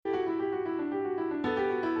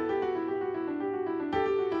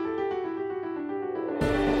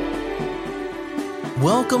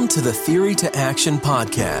Welcome to the Theory to Action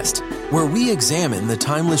podcast, where we examine the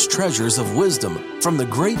timeless treasures of wisdom from the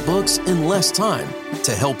great books in less time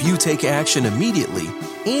to help you take action immediately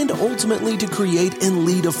and ultimately to create and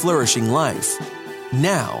lead a flourishing life.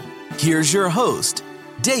 Now, here's your host,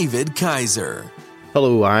 David Kaiser.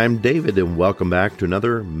 Hello, I'm David, and welcome back to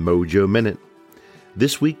another Mojo Minute.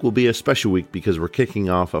 This week will be a special week because we're kicking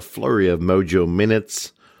off a flurry of Mojo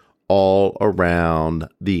Minutes all around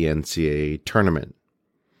the NCAA tournament.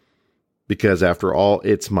 Because after all,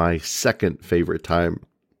 it's my second favorite time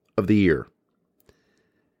of the year.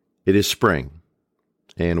 It is spring,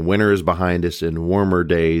 and winter is behind us, and warmer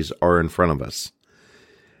days are in front of us.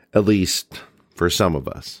 At least for some of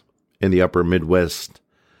us. In the upper Midwest,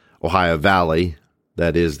 Ohio Valley,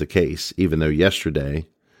 that is the case, even though yesterday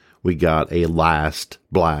we got a last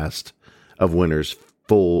blast of winter's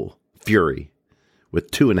full fury with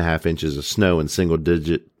 2.5 inches of snow and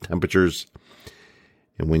single-digit temperatures.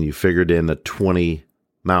 And when you figured in the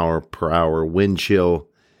 20-mile-per-hour wind chill,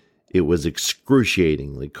 it was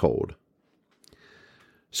excruciatingly cold.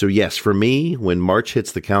 So yes, for me, when March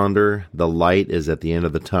hits the calendar, the light is at the end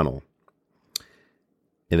of the tunnel.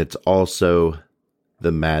 And it's also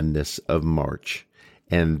the madness of March.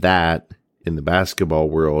 And that, in the basketball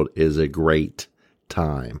world, is a great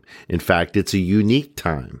time. In fact, it's a unique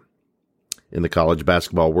time in the college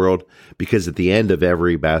basketball world because at the end of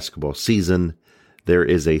every basketball season, there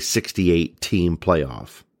is a 68-team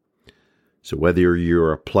playoff. So whether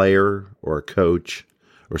you're a player or a coach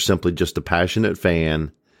or simply just a passionate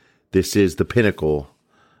fan, this is the pinnacle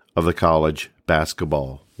of the college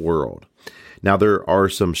basketball world. Now, there are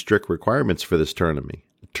some strict requirements for this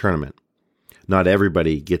tournament. Not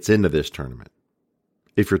everybody gets into this tournament.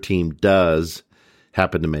 If your team does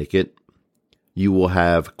happen to make it, you will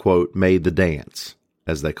have, quote, made the dance,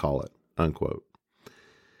 as they call it, unquote.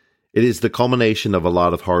 It is the culmination of a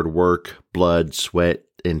lot of hard work, blood, sweat,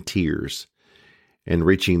 and tears. And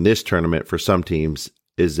reaching this tournament for some teams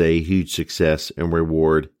is a huge success and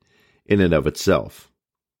reward in and of itself.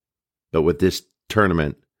 But with this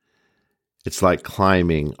tournament, it's like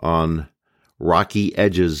climbing on rocky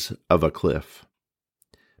edges of a cliff.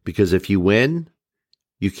 Because if you win,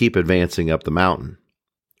 you keep advancing up the mountain,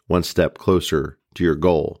 one step closer to your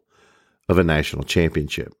goal of a national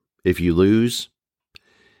championship. If you lose,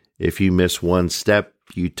 if you miss one step,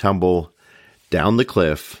 you tumble down the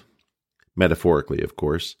cliff, metaphorically, of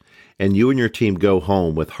course, and you and your team go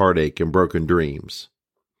home with heartache and broken dreams.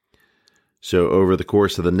 So over the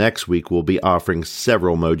course of the next week, we'll be offering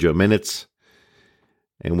several Mojo Minutes,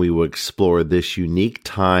 and we will explore this unique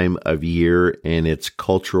time of year and its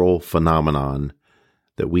cultural phenomenon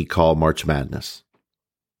that we call March Madness.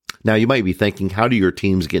 Now, you might be thinking, how do your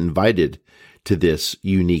teams get invited to this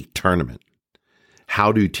unique tournament?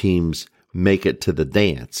 How do teams make it to the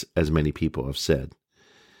dance, as many people have said?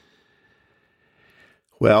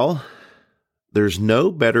 Well, there's no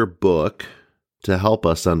better book to help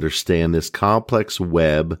us understand this complex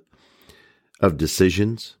web of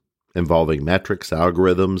decisions involving metrics,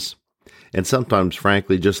 algorithms, and sometimes,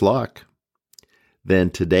 frankly, just luck than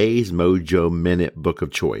today's Mojo Minute book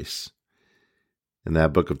of choice. And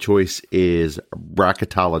that book of choice is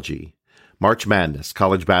Bracketology, March Madness,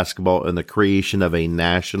 College Basketball, and the Creation of a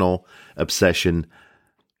National Obsession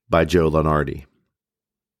by Joe Lunardi.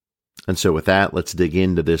 And so with that, let's dig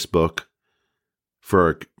into this book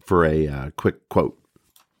for a quick quote.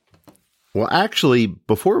 Well, actually,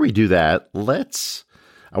 before we do that,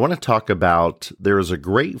 I want to talk about, there is a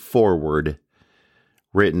great foreword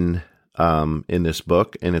written in this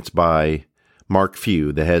book, and it's by Mark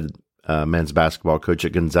Few, the head men's basketball coach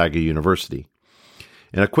at Gonzaga University.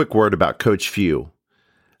 And a quick word about Coach Few,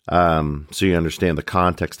 so you understand the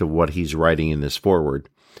context of what he's writing in this foreword.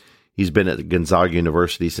 He's been at Gonzaga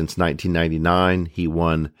University since 1999. He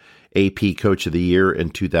won AP Coach of the Year in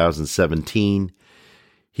 2017.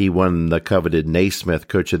 He won the coveted Naismith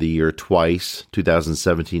Coach of the Year twice,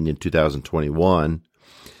 2017 and 2021.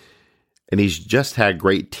 And he's just had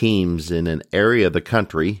great teams in an area of the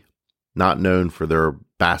country not known for their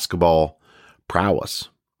basketball prowess,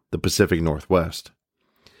 the Pacific Northwest.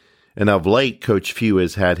 And of late, Coach Few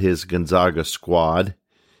has had his Gonzaga squad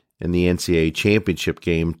in the NCAA championship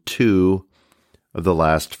game 2 of the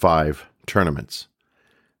last 5 tournaments.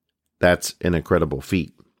 That's an incredible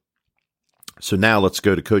feat. So now let's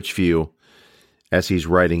go to Coach Few as he's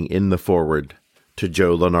writing in the foreword to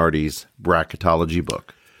Joe Lunardi's Bracketology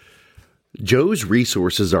book. Joe's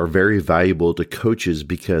resources are very valuable to coaches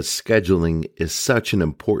because scheduling is such an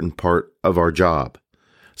important part of our job.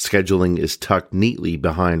 Scheduling is tucked neatly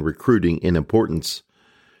behind recruiting in importance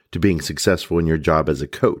to being successful in your job as a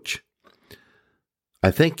coach.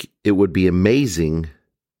 I think it would be amazing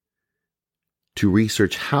to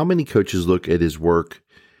research how many coaches look at his work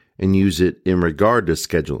and use it in regard to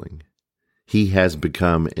scheduling. He has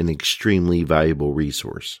become an extremely valuable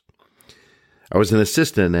resource. I was an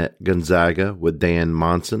assistant at Gonzaga with Dan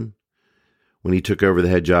Monson. When he took over the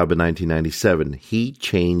head job in 1997, he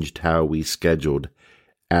changed how we scheduled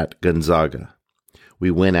at Gonzaga.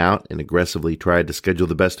 We went out and aggressively tried to schedule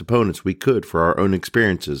the best opponents we could for our own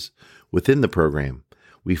experiences within the program.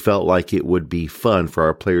 We felt like it would be fun for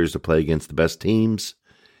our players to play against the best teams,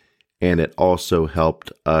 and it also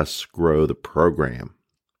helped us grow the program.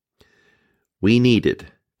 We needed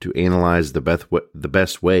to analyze the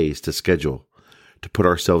best ways to schedule, to put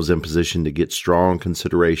ourselves in position to get strong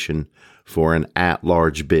consideration for an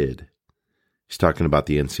at-large bid. He's talking about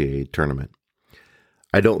the NCAA tournament.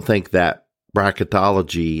 I don't think that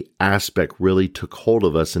bracketology aspect really took hold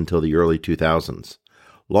of us until the early 2000s,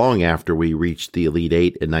 long after we reached the Elite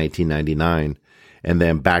Eight in 1999 and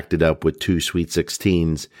then backed it up with 2 Sweet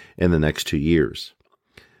 16s in the next 2 years.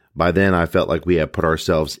 By then, I felt like we had put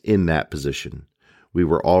ourselves in that position. We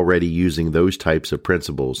were already using those types of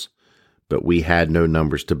principles, but we had no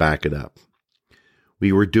numbers to back it up.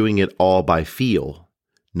 We were doing it all by feel,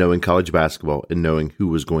 knowing college basketball and knowing who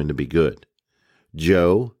was going to be good.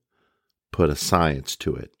 Joe put a science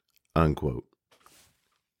to it, unquote.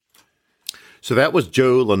 So that was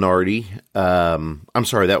Joe Lunardi.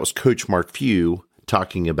 That was Coach Mark Few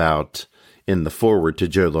talking about, in the foreword to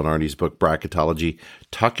Joe Lunardi's book, Bracketology,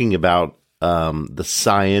 talking about the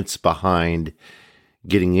science behind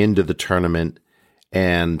getting into the tournament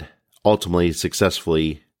and ultimately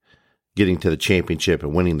successfully getting to the championship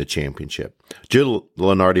and winning the championship. Joe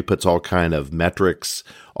Lunardi puts all kind of metrics,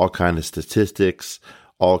 all kind of statistics,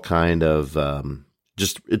 all kind of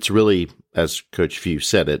it's really, as Coach Few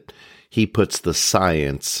said it, he puts the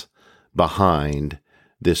science behind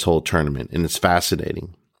this whole tournament, and it's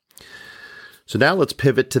fascinating. So now let's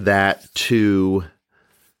pivot to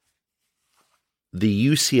the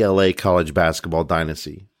UCLA college basketball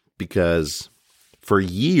dynasty, because for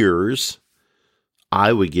years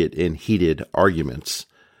I would get in heated arguments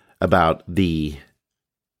about the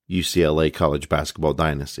UCLA college basketball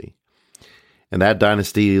dynasty. And that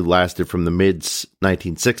dynasty lasted from the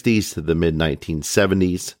mid-1960s to the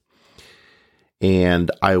mid-1970s. And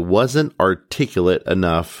I wasn't articulate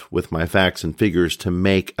enough with my facts and figures to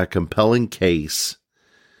make a compelling case,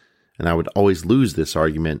 and I would always lose this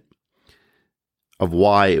argument, of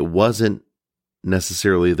why it wasn't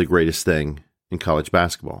necessarily the greatest thing in college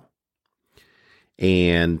basketball.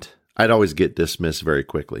 And I'd always get dismissed very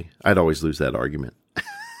quickly. I'd always lose that argument.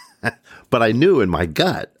 But I knew in my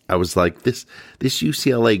gut, I was like, this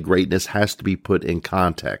UCLA greatness has to be put in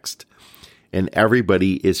context. And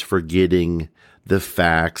everybody is forgetting the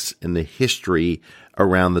facts and the history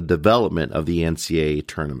around the development of the NCAA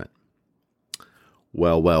tournament.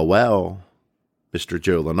 Well, Mr.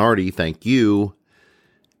 Joe Lunardi, thank you,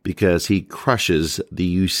 because he crushes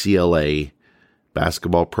the UCLA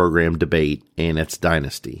basketball program debate and its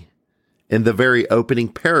dynasty in the very opening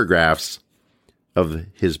paragraphs of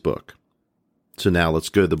his book. So now let's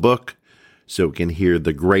go to the book so we can hear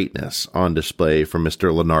the greatness on display from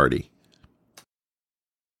Mr. Lunardi.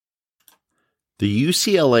 The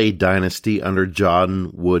UCLA dynasty under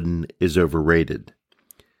John Wooden is overrated.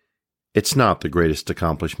 It's not the greatest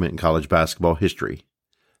accomplishment in college basketball history.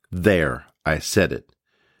 There, I said it.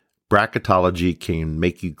 Bracketology can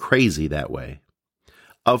make you crazy that way.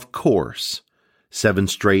 Of course, 7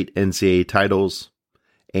 straight NCAA titles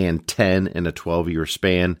and 10 in a 12-year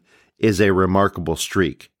span is a remarkable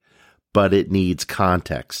streak, but it needs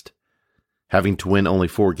context. Having to win only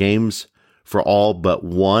 4 games for all but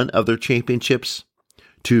one of their championships,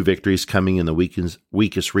 2 victories coming in the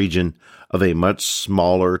weakest region of a much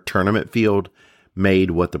smaller tournament field,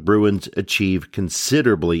 made what the Bruins achieved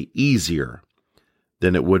considerably easier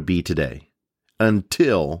than it would be today.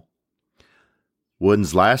 Until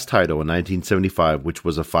Wooden's last title in 1975, which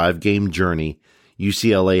was a 5-game journey,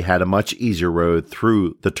 UCLA had a much easier road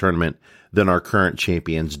through the tournament than our current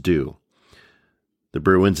champions do. The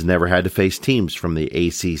Bruins never had to face teams from the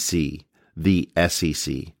ACC, the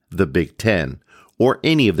SEC, the Big Ten, or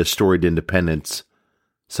any of the storied independents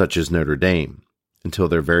such as Notre Dame until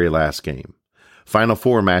their very last game. Final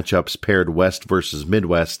Four matchups paired West versus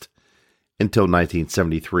Midwest until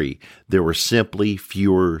 1973. There were simply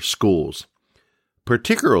fewer schools,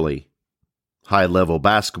 particularly high-level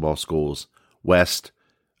basketball schools west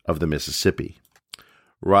of the Mississippi.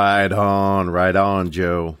 Right on,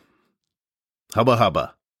 Joe.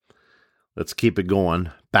 Hubba. Let's keep it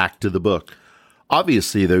going. Back to the book.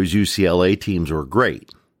 Obviously, those UCLA teams were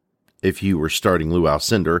great. if you were starting Lou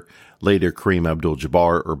Alcindor, later Kareem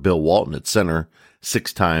Abdul-Jabbar, or Bill Walton at center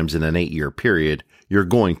 6 times in an 8-year period, you're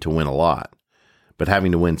going to win a lot. But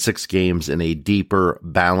having to win 6 games in a deeper,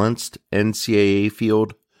 balanced NCAA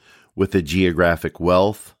field with a geographic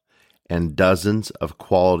wealth and dozens of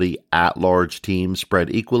quality at-large teams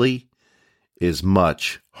spread equally is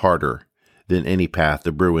much harder than any path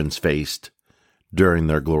the Bruins faced during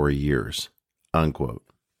their glory years, unquote.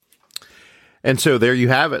 And so there you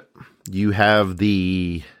have it. You have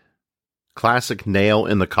the classic nail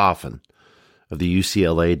in the coffin of the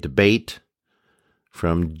UCLA debate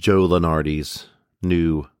from Joe Lunardi's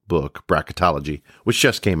new book, Bracketology, which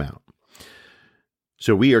just came out.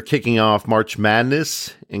 So we are kicking off March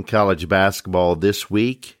Madness in college basketball this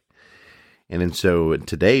week. And so in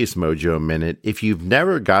today's Mojo Minute, if you've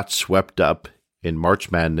never got swept up in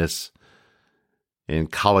March Madness in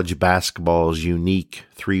college basketball's unique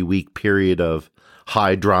 3-week period of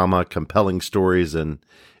high drama, compelling stories, and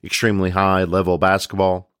extremely high level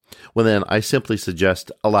basketball, well then I simply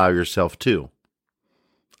suggest allow yourself to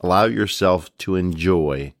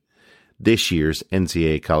enjoy this year's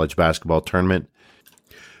NCAA college basketball tournament,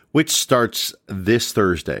 which starts this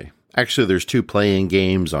Thursday. Actually, there's 2 play-in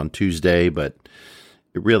games on Tuesday, but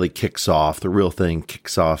it really kicks off. The real thing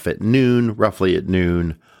kicks off at noon, roughly at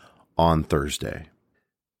noon on Thursday.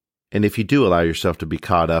 And if you do allow yourself to be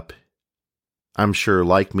caught up, I'm sure,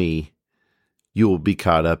 like me, you will be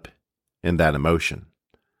caught up in that emotion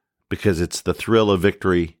because it's the thrill of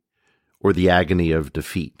victory or the agony of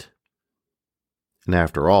defeat. And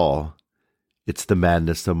after all, it's the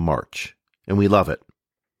madness of March, and we love it.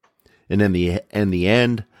 And in the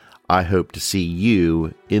end, I hope to see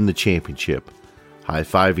you in the championship,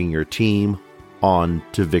 high-fiving your team on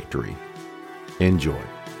to victory. Enjoy.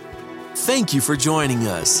 Thank you for joining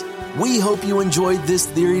us. We hope you enjoyed this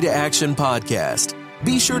Theory to Action podcast.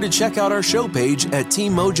 Be sure to check out our show page at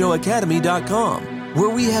teammojoacademy.com, where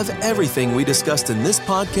we have everything we discussed in this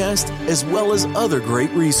podcast, as well as other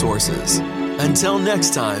great resources. Until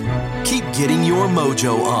next time, keep getting your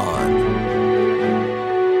mojo on.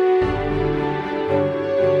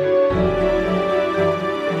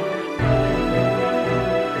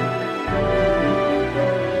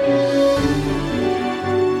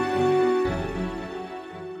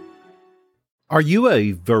 Are you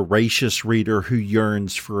a voracious reader who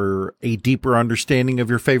yearns for a deeper understanding of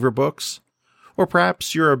your favorite books? Or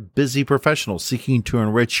perhaps you're a busy professional seeking to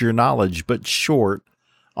enrich your knowledge but short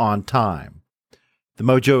on time. The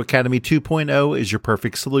Mojo Academy 2.0 is your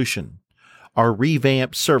perfect solution. Our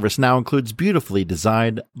revamped service now includes beautifully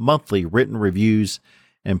designed monthly written reviews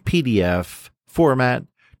and PDF format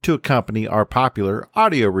to accompany our popular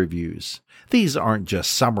audio reviews. These aren't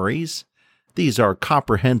just summaries. These are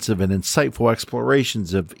comprehensive and insightful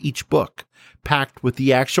explorations of each book, packed with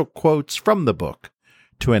the actual quotes from the book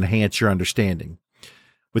to enhance your understanding.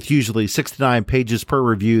 With usually 69 pages per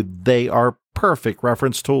review, they are perfect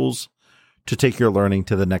reference tools to take your learning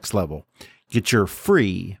to the next level. Get your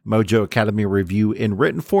free Mojo Academy review in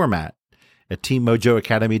written format at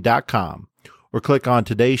teammojoacademy.com or click on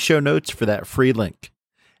today's show notes for that free link.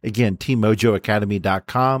 Again,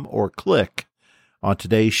 teammojoacademy.com or click on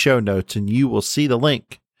today's show notes and you will see the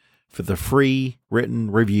link for the free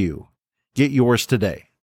written review. Get yours today.